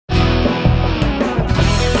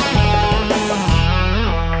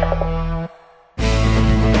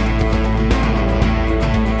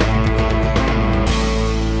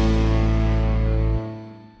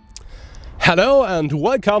Hello and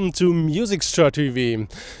welcome to Music Store TV.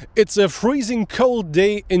 It's a freezing cold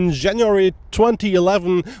day in January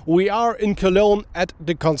 2011. We are in Cologne at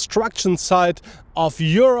the construction site of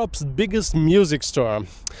Europe's biggest music store.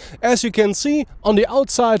 As you can see, on the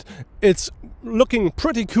outside it's looking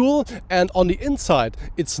pretty cool, and on the inside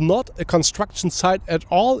it's not a construction site at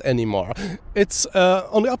all anymore. It's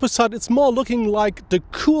on the opposite, it's more looking like the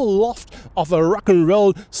cool loft of a rock and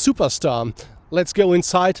roll superstar. Let's go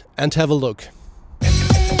inside and have a look.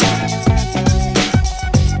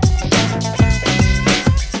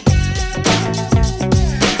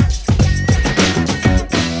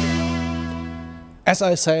 As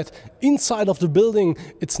I said, inside of the building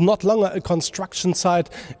it's not longer a construction site,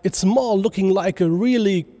 it's more looking like a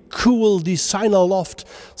really cool designer loft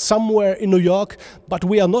somewhere in New York. But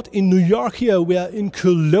we are not in New York here, we are in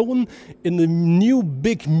Cologne in the new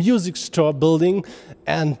big music store building,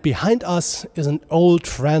 and behind us is an old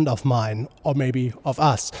friend of mine, or maybe of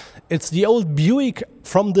us. It's the old Buick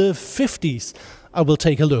from the 50s. I will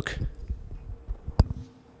take a look.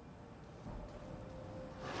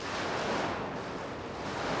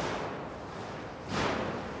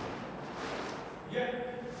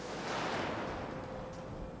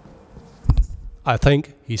 I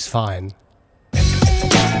think he's fine.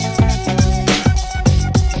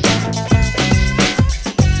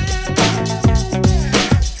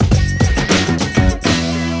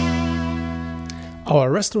 Our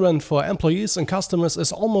restaurant for employees and customers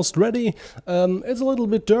is almost ready. It's a little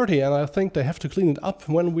bit dirty and I think they have to clean it up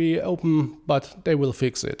when we open, but they will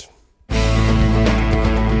fix it.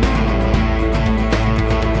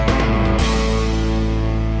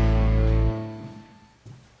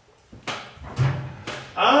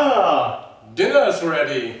 Dinner's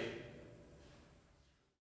ready!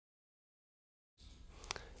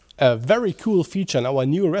 A very cool feature in our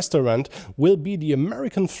new restaurant will be the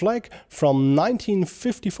American flag from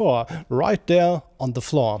 1954 right there on the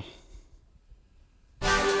floor.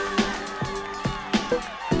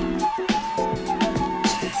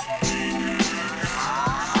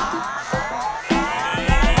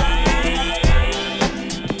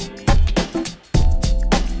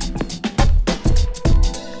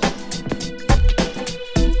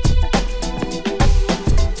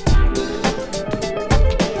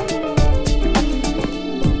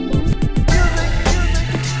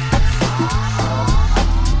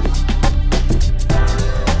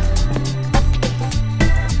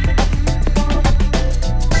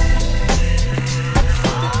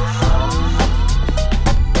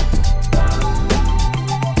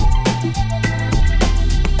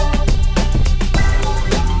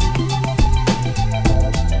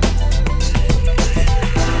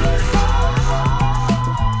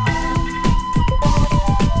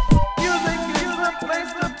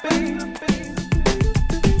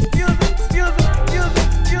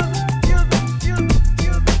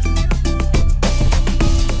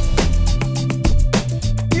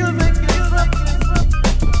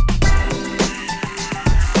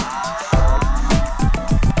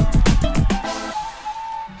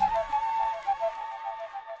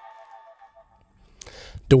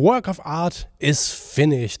 The work of art is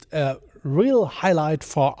finished, a real highlight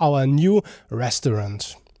for our new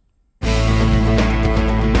restaurant.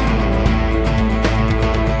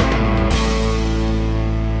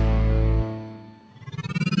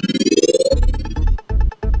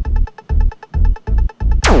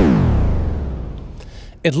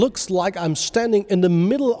 It looks like I'm standing in the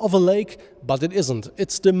middle of a lake, but it isn't.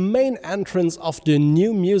 It's the main entrance of the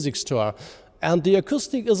new music store. And the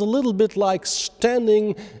acoustic is a little bit like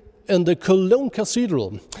standing in the Cologne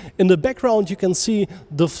Cathedral. In the background you can see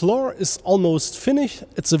the floor is almost finished.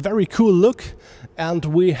 It's a very cool look, and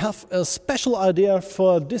we have a special idea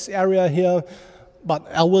for this area here, but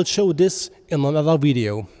I will show this in another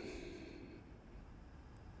video.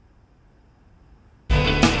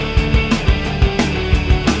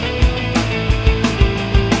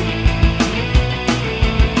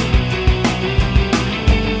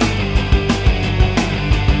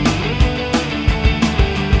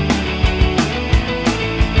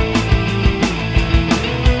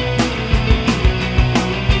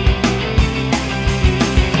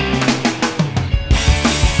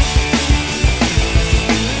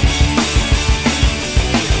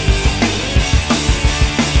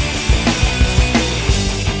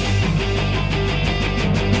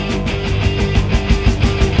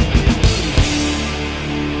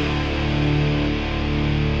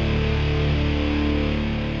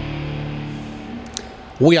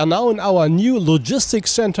 We are now in our new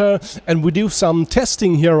logistics center and we do some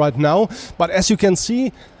testing here right now. But as you can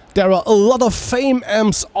see, there are a lot of Fame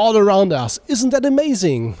amps all around us. Isn't that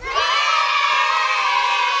amazing?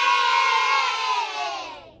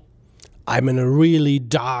 I'm in a really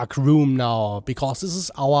dark room now because this is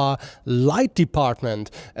our light department,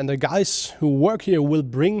 and the guys who work here will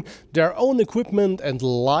bring their own equipment and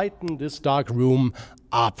lighten this dark room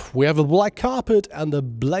up. We have a black carpet and a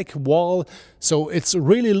black wall, so it's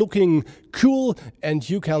really looking cool, and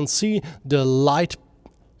you can see the light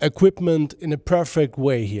equipment in a perfect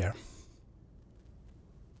way here.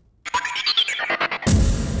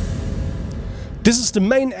 This is the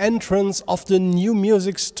main entrance of the new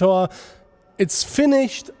music store. It's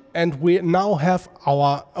finished and we now have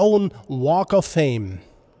our own Walk of Fame.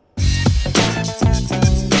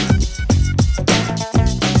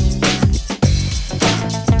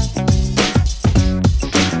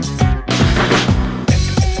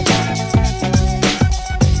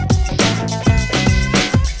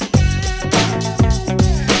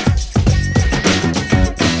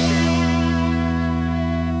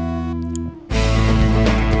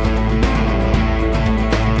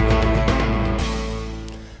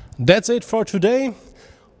 That's it for today.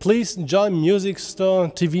 Please join Music Store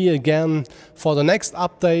TV again for the next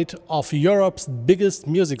update of Europe's biggest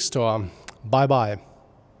music store. Bye bye.